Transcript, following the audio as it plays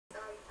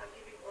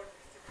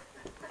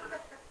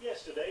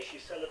Sunday she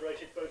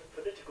celebrated both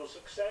political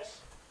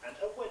success and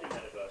her wedding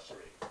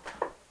anniversary.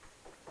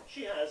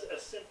 She has a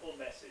simple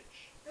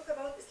message. Talk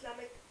about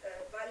Islamic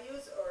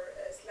values or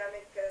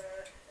Islamic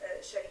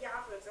Sharia,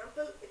 for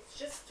example. It's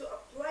just to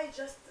apply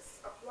justice,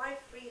 apply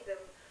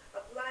freedom,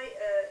 apply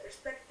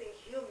respecting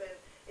human.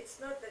 It's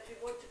not that we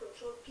want to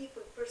control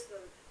people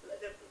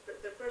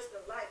their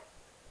personal life.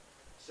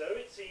 So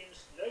it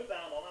seems no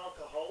ban on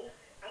alcohol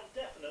and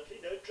definitely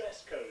no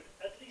dress code,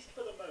 at least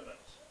for the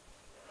moment.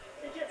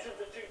 Egyptians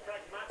are too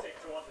pragmatic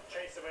to want to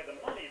chase away the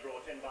money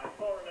brought in by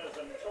foreigners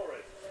and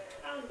tourists,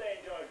 and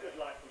they enjoy a good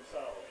life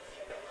themselves.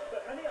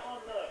 But many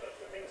are nervous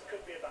that things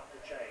could be about to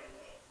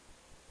change.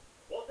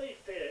 What they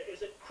fear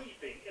is a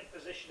creeping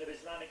imposition of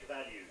Islamic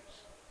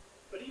values.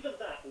 But even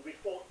that will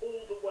be fought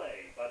all the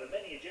way by the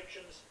many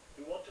Egyptians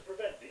who want to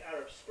prevent the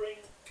Arab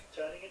Spring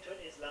turning into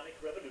an Islamic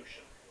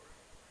revolution.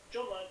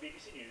 John Lyne,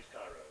 BBC News,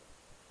 Cairo.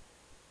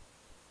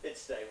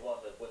 It's day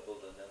one of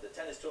Wimbledon, and the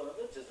tennis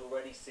tournament has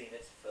already seen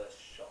its first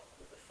shock,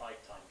 with the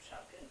five-time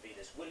champion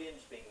Venus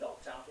Williams being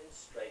knocked out in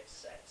straight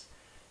sets.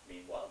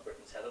 Meanwhile,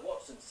 Britain's Heather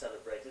Watson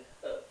celebrated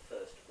her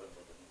first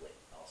Wimbledon win.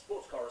 Our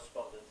sports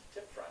correspondent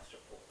Tim Franks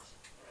reports.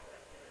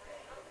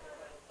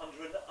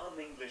 Under an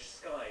un-English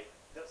sky,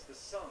 that's the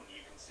sun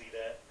you can see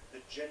there,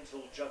 the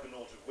gentle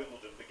juggernaut of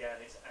Wimbledon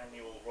began its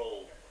annual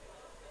roll.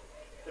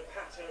 The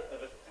patter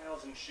of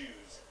 1,000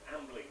 shoes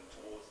ambling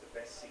towards the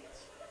best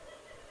seats.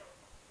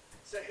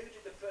 So who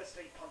did the first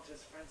eight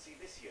punters fancy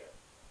this year?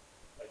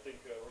 I think,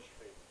 what's your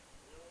favourite?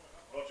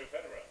 Roger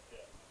Federer.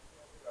 Yeah.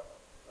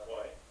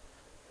 Why?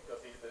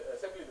 Because he's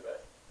simply the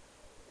best.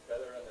 He's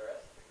better than the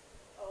rest.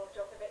 Oh,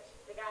 Djokovic,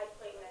 the guy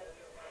playing now.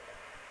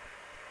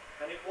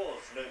 And it was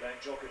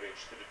Novak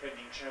Djokovic, the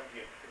defending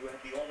champion, who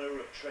had the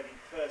honour of treading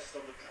first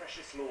on the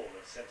precious lawn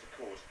of centre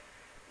court.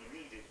 He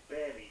needed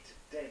barely to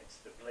dent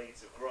the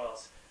blades of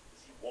grass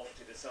as he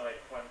wafted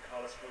aside Juan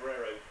Carlos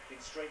Ferrero in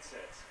straight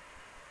sets.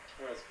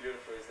 Well, it's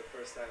beautiful. It's the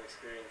first time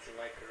experience in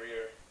my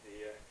career.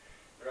 The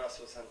grass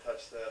was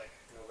untouched.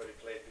 Nobody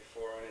played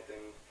before on it,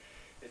 and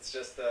it's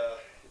just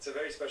it's a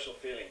very special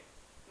feeling.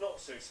 Not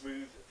so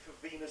smooth for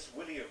Venus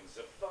Williams,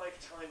 a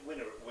five-time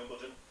winner at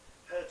Wimbledon.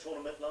 Her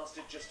tournament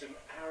lasted just an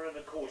hour and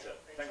a quarter,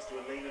 thanks to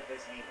Elena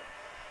Vesnina.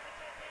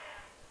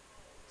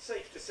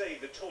 Safe to say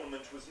the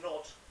tournament was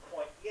not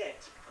quite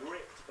yet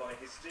gripped by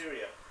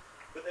hysteria,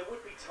 but there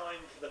would be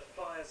time for the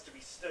fires to be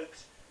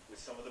stoked with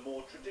some of the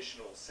more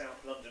traditional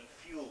South London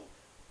fuel.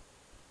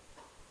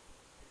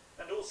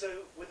 And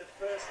also with the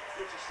first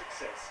British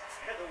success,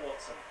 Heather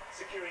Watson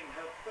securing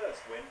her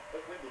first win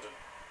at Wimbledon.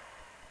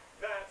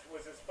 That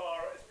was as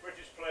far as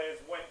British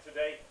players went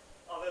today.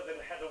 Other than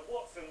Heather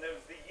Watson, there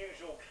was the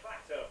usual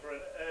clatter for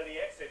an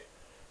early exit.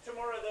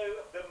 Tomorrow,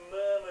 though, the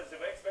murmurs of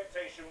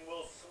expectation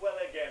will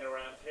swell again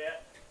around here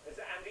as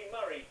Andy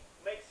Murray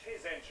makes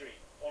his entry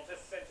onto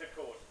centre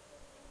court.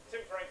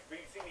 Tim Franks,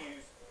 BBC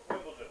News,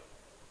 Wimbledon.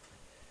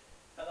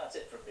 And that's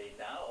it from me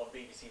now on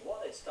BBC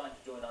One. It's time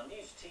to join our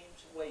news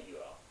teams where you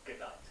are. Good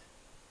night.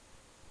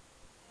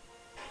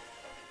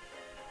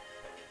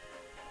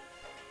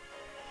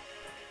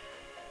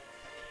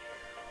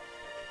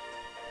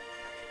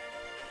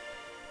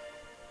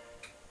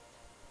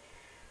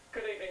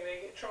 Good evening.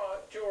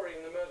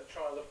 During the murder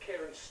trial of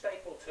Kieran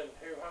Stapleton,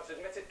 who has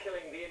admitted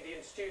killing the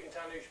Indian student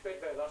Anush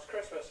Bidve last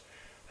Christmas,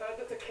 heard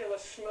that the killer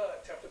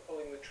smirked after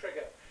pulling the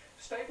trigger.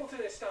 Stapleton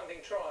is standing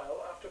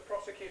trial after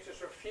prosecutors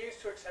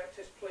refused to accept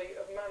his plea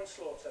of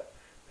manslaughter.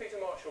 Peter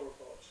Marshall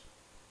reports.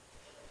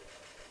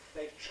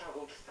 They've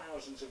travelled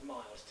thousands of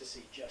miles to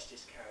see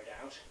justice carried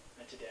out,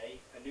 and today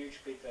Anuj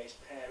Bidve's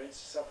parents,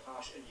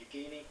 Subhash and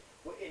Yogini,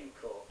 were in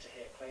court to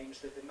hear claims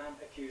that the man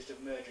accused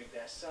of murdering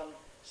their son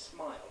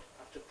smiled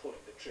after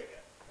pulling the trigger.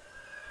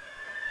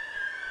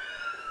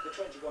 The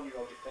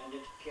 21-year-old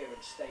defendant, Kieran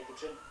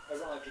Stapleton,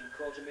 arrived in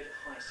court amid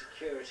high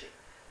security.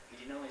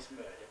 He denies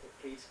murder but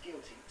pleads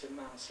guilty to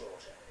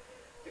manslaughter.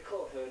 The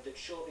court heard that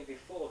shortly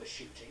before the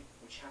shooting,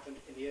 which happened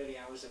in the early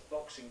hours of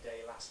Boxing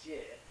Day last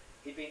year,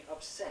 he'd been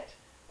upset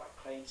by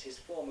claims his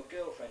former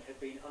girlfriend had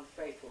been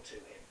unfaithful to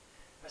him.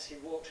 As he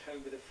walked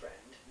home with a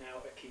friend,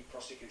 now a key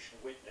prosecution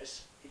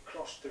witness, he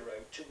crossed the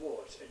road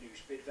towards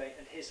Anuj Bidve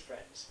and his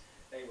friends.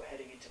 They were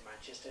heading into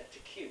Manchester to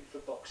queue for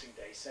Boxing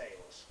Day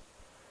sales.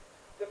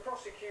 The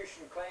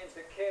prosecution claims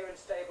that Kieran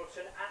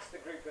Stapleton asked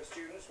the group of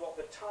students what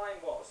the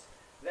time was.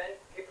 Then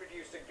he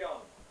produced a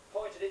gun,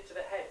 pointed it to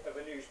the head of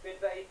Anuj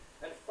Bidve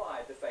and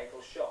fired the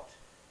fatal shot.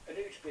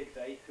 Anuj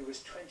Bidve, who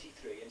was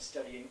 23 and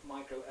studying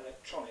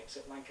microelectronics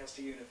at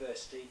Lancaster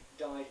University,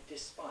 died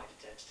despite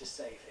attempts to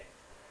save him.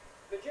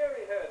 The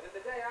jury heard that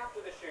the day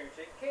after the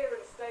shooting,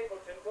 Kieran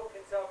Stapleton booked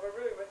himself a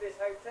room at this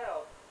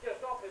hotel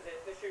just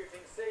opposite the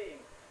shooting scene.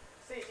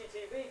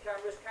 CCTV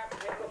cameras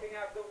captured him looking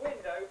out the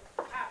window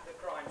at the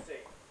crime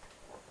scene.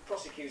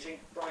 Prosecuting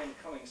Brian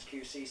Cummings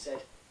QC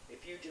said,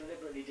 "If you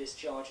deliberately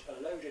discharge a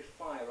loaded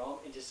firearm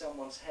into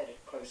someone's head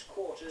at close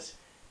quarters,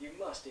 you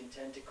must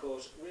intend to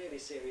cause really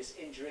serious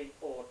injury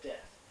or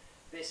death.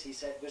 This," he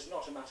said, "was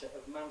not a matter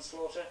of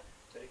manslaughter,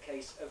 but a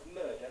case of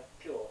murder,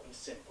 pure and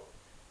simple."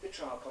 The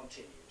trial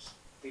continues.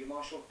 Peter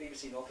Marshall,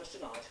 BBC Northwest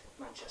Tonight,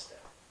 Manchester.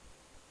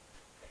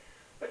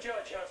 A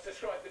judge has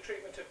described the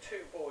treatment of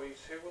two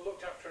boys who were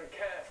looked after in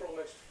care for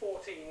almost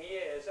 14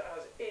 years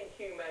as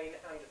inhumane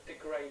and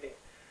degrading.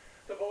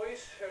 The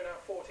boys, who are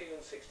now 14 and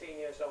 16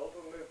 years old,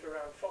 were moved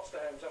around foster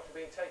homes after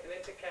being taken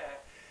into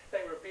care.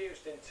 They were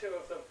abused in two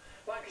of them.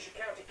 Lancashire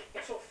County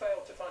Council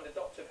failed to find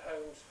adoptive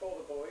homes for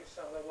the boys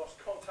and they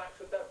lost contact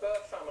with their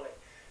birth family.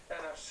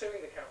 They're now suing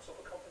the council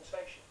for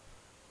compensation.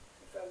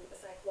 From a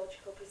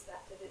psychological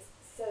perspective, it's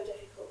so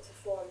difficult to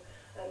form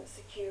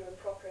secure and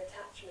proper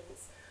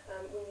attachments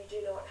when you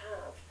do not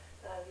have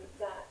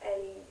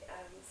any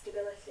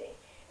stability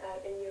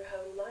in your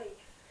home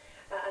life.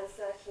 And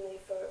certainly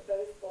for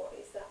both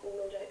boys, that will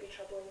no doubt be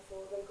troubling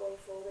for them going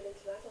forward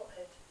into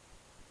adulthood.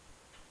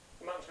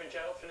 The man's been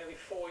jailed for nearly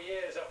 4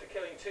 years after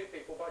killing two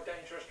people by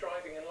dangerous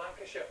driving in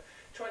Lancashire.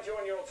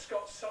 21-year-old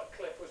Scott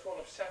Sutcliffe was one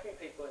of 7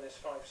 people in his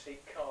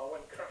 5-seat car when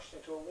he crashed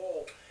into a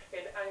wall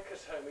in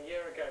Ofcustom a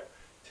year ago.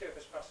 2 of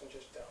his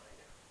passengers died.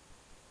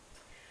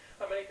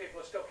 And many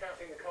people are still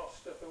counting the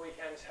cost of the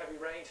weekend's heavy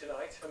rain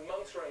tonight. A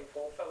month's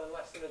rainfall fell in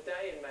less than a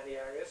day in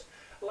many areas.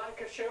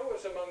 Lancashire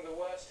was among the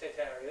worst hit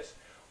areas,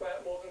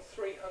 where more than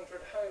 300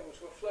 homes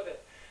were flooded.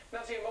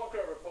 Nazia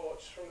Mogra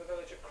reports from the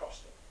village of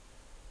Croston.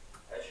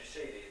 As you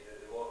see,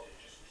 the water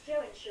is just... Joe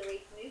and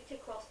Sharif moved to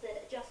Croston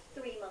just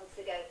 3 months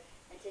ago,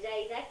 and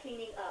today they're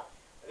cleaning up.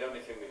 The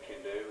only thing we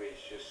can do is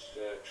just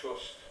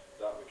trust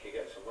that we can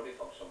get some money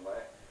from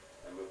somewhere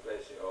and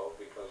replace it all,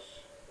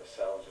 because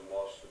ourselves and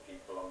most of the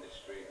people on this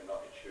street are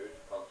not insured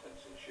for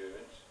contents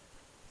insurance.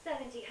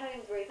 70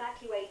 homes were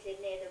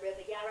evacuated near the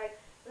River Yarrow.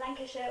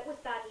 Lancashire was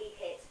badly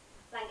hit.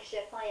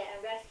 Lancashire Fire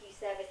and Rescue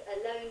Service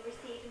alone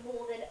received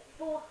more than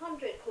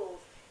 400 calls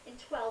in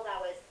 12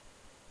 hours.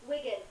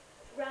 Wigan,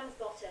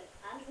 Ramsbottom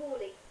and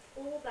Worley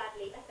all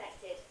badly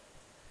affected.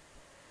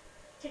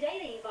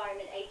 Today the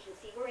Environment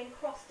Agency were in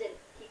Croston,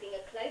 keeping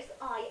a close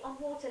eye on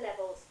water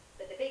levels.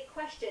 But the big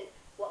question,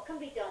 what can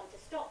be done to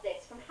stop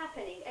this from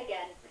happening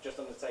again? We've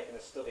just undertaken a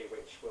study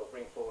which will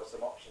bring forward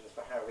some options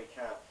for how we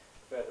can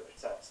further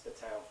protect the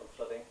town from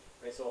flooding.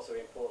 But it's also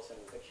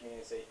important that the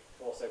community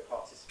also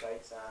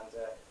participates and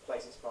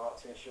plays its part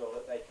to ensure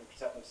that they can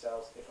protect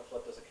themselves if a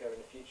flood does occur in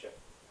the future.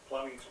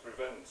 Planning to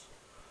prevent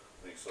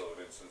these sort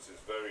of instances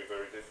is very,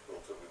 very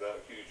difficult, and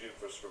without huge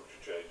infrastructure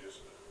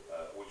changes,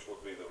 which would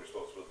be the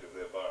responsibility of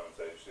the Environment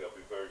Agency, I'd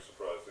be very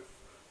surprised if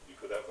you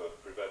could ever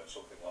prevent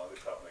something like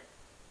this happening.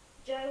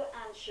 Joe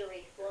and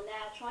Sharif will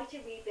now try to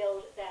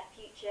rebuild their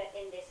future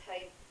in this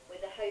home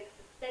with the hope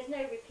there's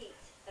no repeat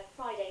of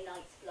Friday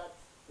night's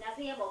floods.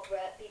 Nazia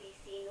Mogra,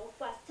 BBC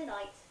Northwest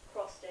Tonight,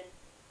 Croston.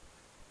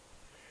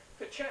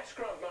 The chess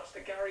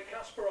grandmaster Garry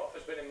Kasparov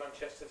has been in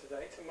Manchester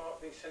today to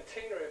mark the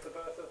centenary of the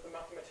birth of the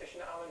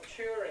mathematician Alan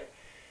Turing.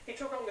 He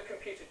took on the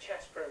computer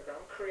chess program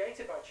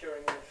created by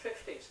Turing in the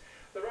 50s.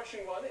 The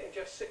Russian won in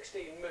just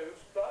 16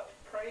 moves, but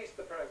praised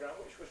the program,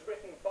 which was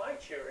written by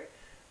Turing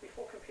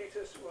before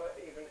computers were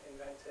even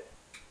invented.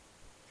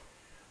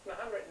 And a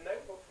handwritten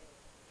notebook from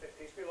the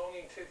 50s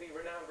belonging to the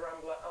renowned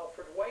rambler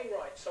Alfred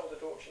Wainwright sold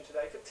at auction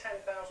today for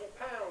 £10,000.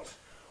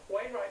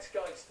 Wainwright's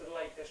guides to the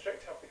Lake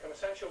District have become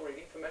essential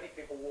reading for many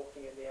people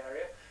walking in the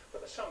area,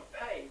 but the sum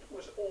paid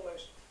was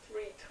almost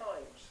 3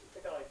 times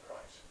the guide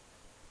price.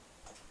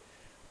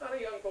 And a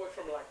young boy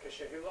from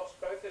Lancashire who lost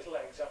both his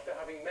legs after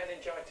having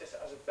meningitis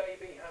as a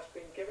baby has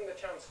been given the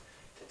chance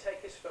to take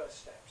his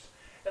first steps.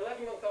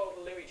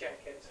 11-month-old Louis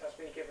Jenkins has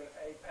been given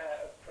a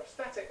pair of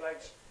prosthetic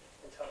legs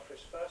in time for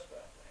his first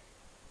birthday.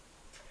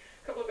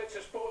 A couple of bits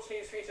of sports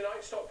news for you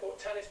tonight.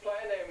 Stockport tennis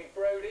player Naomi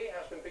Brodie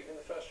has been beaten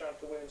in the first round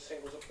of the women's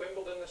singles at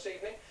Wimbledon this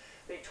evening.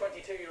 The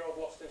 22-year-old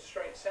lost in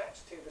straight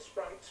sets to the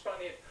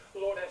Spaniard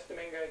Lourdes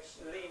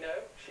Dominguez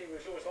Lino. She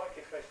was always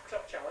likely to face a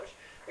tough challenge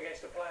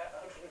against a player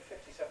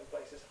 157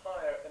 places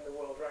higher in the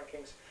world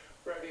rankings.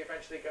 Brodie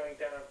eventually going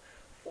down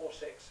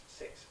 4-6,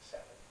 6-7.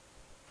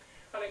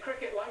 And in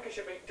cricket,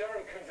 Lancashire beat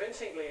Durham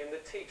convincingly in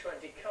the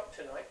T20 Cup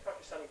tonight.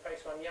 Pakistani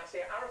paceman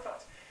Yasir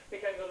Arafat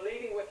became the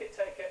leading wicket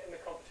taker in the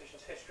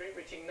competition's history,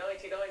 reaching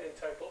 99 in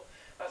total,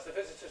 as the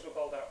visitors were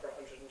bowled out for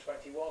 121.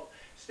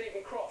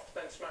 Stephen Croft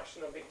then smashed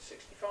an unbeaten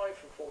 65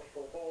 from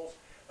 44 balls,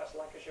 as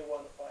Lancashire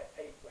won by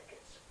 8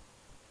 wickets.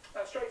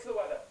 And straight to the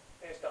weather,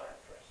 here's Diane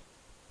for us.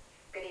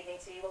 Good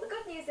evening to you. Well, the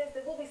good news is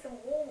there will be some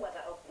warm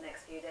weather over the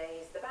next few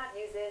days. The bad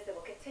news is there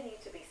will continue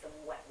to be some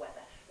wet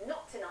weather.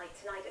 Not tonight.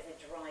 Tonight is a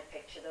dry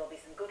picture. There will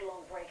be some good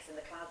long breaks in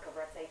the cloud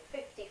cover. I'd say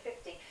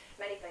 50-50.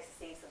 Many places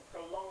seeing some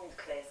prolonged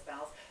clear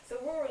spells.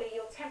 So rurally,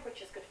 your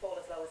temperatures could fall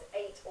as low as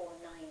 8 or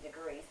 9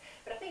 degrees.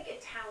 But I think in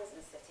towns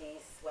and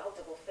cities, well,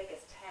 double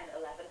figures, 10,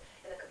 11,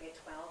 and there could be a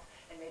 12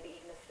 and maybe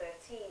even a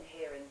 13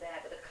 here and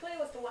there. But the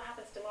clue as to what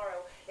happens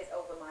tomorrow is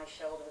over my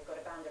shoulder. We've got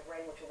a band of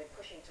rain which will be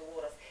pushing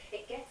toward us.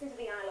 It gets into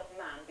the Isle of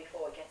Man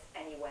before it gets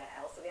anywhere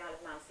else. So the Isle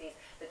of Man sees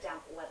the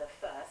damp weather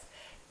first.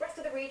 Rest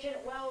of the region,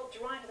 well,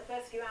 dry for the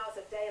first few hours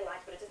of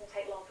daylight, but it doesn't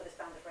take long for this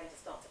band of rain to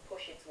start to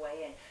push its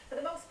way in. For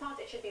the most part,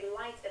 it should be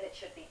light and it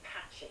should be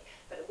patchy,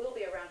 but it will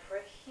be around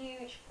for a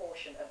huge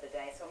portion of the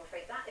day, so I'm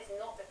afraid that is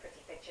not a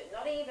pretty picture,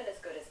 not even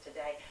as good as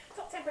today.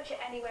 Top temperature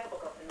anywhere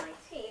will go up to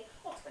 19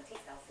 or 20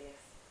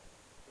 Celsius.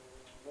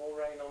 More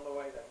rain on the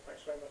way then.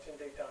 Thanks very much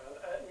indeed, Diane.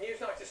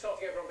 Newsnight is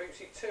starting over on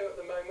BBC Two at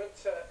the moment.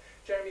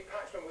 Jeremy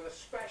Paxman with a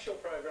special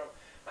programme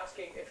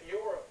asking if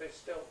Europe is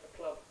still a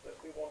club that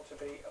we want to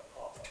be a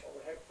part of. Well,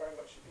 we hope very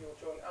much that you'll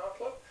join our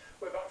club.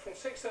 We're back from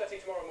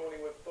 6:30 tomorrow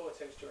morning with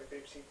bulletins during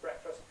BBC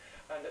Breakfast,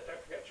 and don't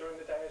forget during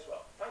the day as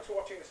well. Thanks for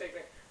watching this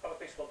evening. Have a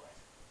peaceful night.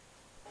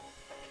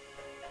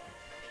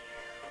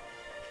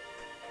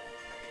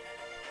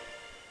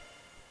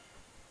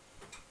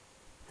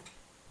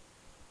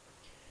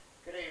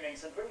 Good evening.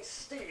 Some pretty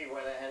steamy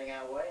weather heading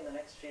our way in the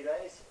next few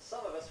days.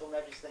 Some of us will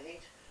notice the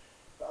heat,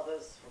 but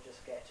others will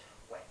just get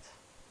wet.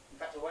 In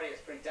fact, already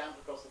it's pretty damp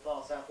across the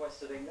far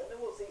southwest of England,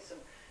 and we'll see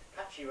some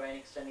patchy rain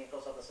extending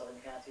across other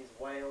southern counties,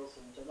 Wales,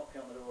 and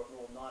knocking on the door of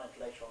Northern Ireland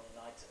later on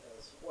tonight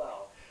as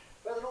well.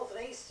 Further north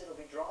and east, it'll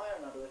be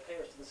drier and under the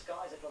clearest of the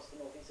skies across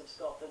the northeast of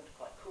Scotland.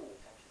 Quite cool,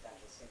 temperatures down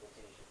to the single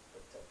digit,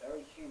 but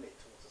very humid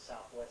towards the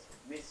southwest, with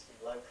mist and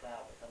low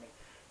cloud becoming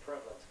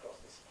prevalent across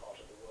this part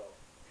of the world.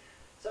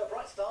 So a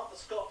bright start for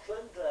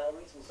Scotland, a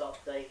reasonable start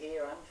today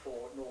here and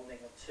for Northern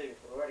England too.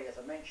 But already,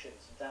 as I mentioned,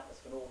 some dampness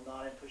for Northern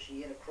Ireland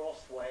pushing in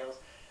across Wales,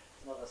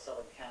 some other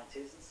southern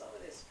counties, and some of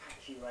this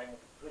patchy rain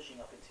will be pushing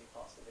up into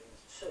parts of the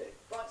Midlands too.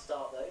 Bright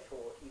start though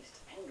for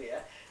East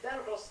Anglia. Down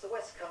across the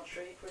West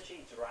Country,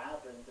 pretty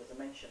drab, and as I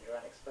mentioned,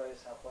 around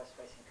exposed southwest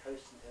facing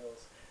coast and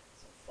hills,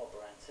 some fog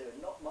around too. And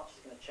not much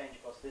is going to change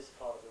across this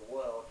part of the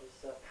world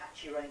as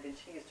patchy rain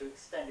continues to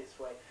extend its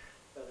way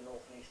further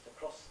north and east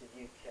across the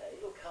UK.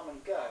 It'll come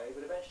and go, but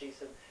eventually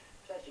some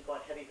potentially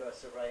quite heavy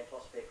bursts of rain,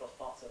 possibly across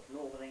parts of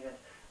northern England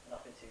and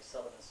up into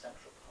southern and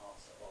central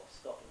parts of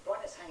Scotland.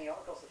 Brightness hanging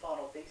on across the far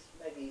northeast,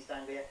 maybe East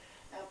Anglia,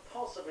 and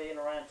possibly in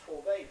around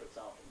Torbay, for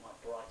example. It might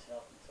brighten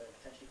up and so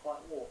potentially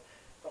quite warm.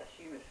 Quite a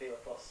humid feel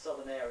across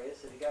southern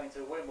areas. If you're going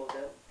to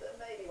Wimbledon, there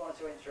may be one or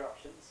two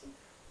interruptions, some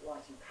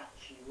light and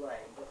patchy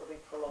rain, but there'll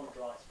be prolonged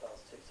dry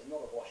spells too, so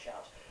not a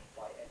washout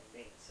by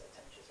any means.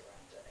 Temperatures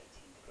around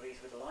 18 degrees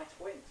with a light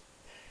wind.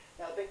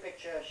 Now the big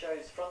picture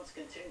shows fronts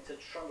continue to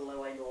trundle their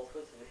way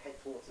northwards as we head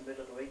towards the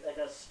middle of the week. They're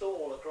going to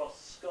stall across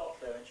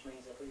Scotland, which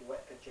means a pretty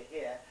wet picture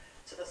here.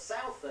 To the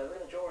south though, we're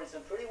going to draw in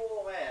some pretty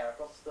warm air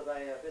across the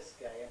Bay of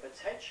Biscay, and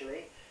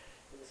potentially,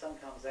 if the sun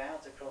comes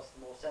out across the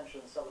more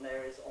central and southern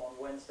areas on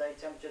Wednesday,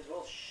 temperatures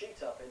will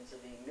shoot up into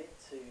the mid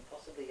to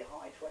possibly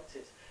high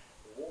 20s,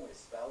 the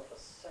warmest spell for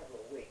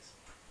several weeks.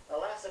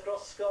 Alas,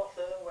 across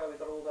Scotland, where we've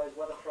got all those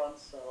weather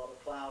fronts, a lot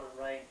of cloud and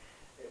rain,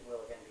 it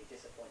will again be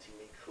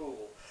disappointingly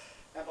cool.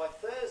 And by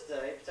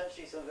Thursday,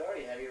 potentially some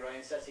very heavy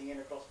rain setting in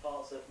across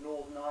parts of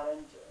Northern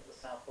Ireland, the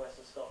southwest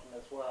of Scotland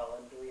as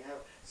well. And we have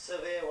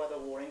severe weather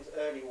warnings,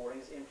 early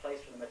warnings in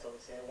place for the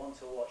meteorologists here, one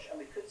to watch. And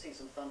we could see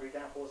some thundery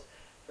downpours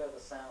further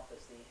south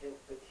as the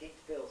heat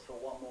builds for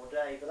one more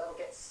day, but that'll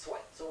get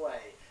swept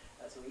away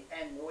as we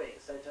end the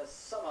week. So to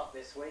sum up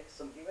this week,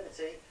 some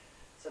humidity,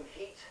 some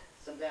heat,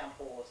 some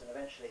downpours, and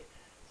eventually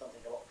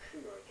something a lot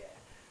cooler again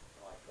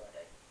by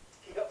Friday.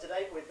 Keep up to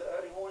date with the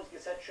early warnings,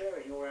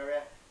 etc. in your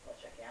area by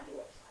checking out the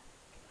website.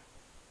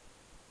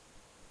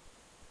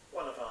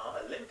 One of our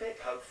Olympic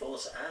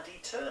hopefuls, Andy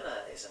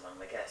Turner, is among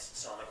the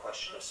guests on A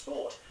Question of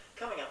Sport,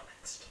 coming up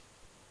next.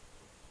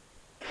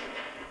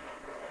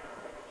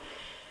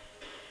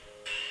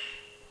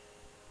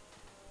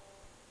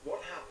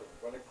 What happened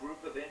when a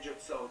group of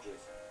injured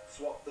soldiers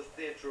swapped the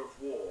theatre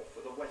of war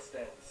for the West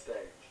End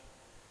stage?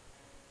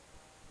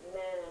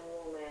 Men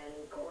and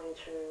women going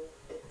through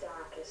the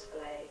darkest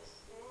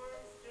place,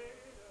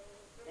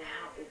 the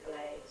happy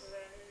place,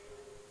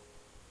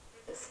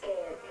 the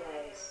scared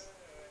place.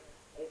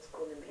 It's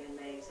going to be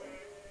amazing.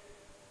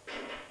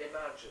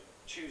 Imagine,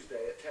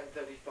 Tuesday at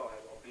 10:35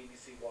 on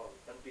BBC One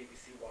and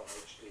BBC One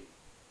HD.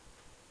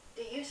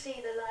 Do you see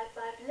the life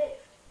I've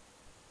lived?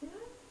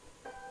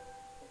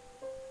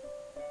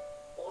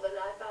 Or the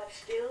life I've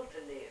still to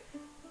live?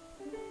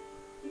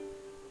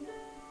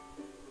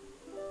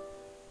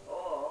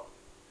 Or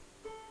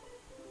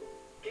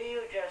do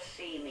you just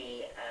see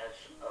me as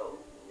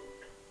old?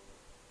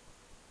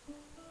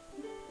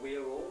 We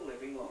are all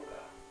living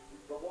longer,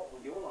 but what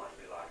will your life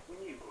be like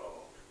when you grow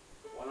old?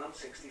 Well, I'm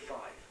 65.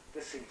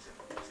 The season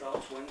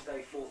starts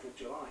Wednesday, 4th of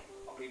July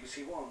on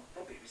BBC One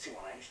and BBC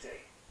One HD.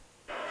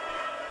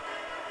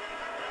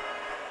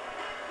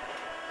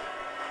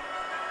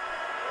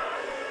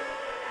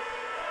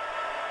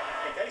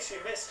 In case you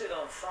missed it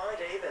on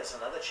Friday, there's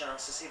another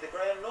chance to see the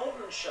Graham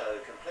Norton show,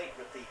 complete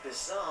with the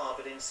bizarre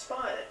but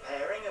inspired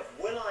pairing of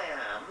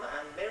will.i.am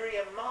and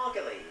Miriam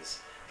Margolyes,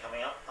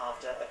 coming up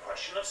after A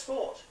Question of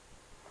Sport.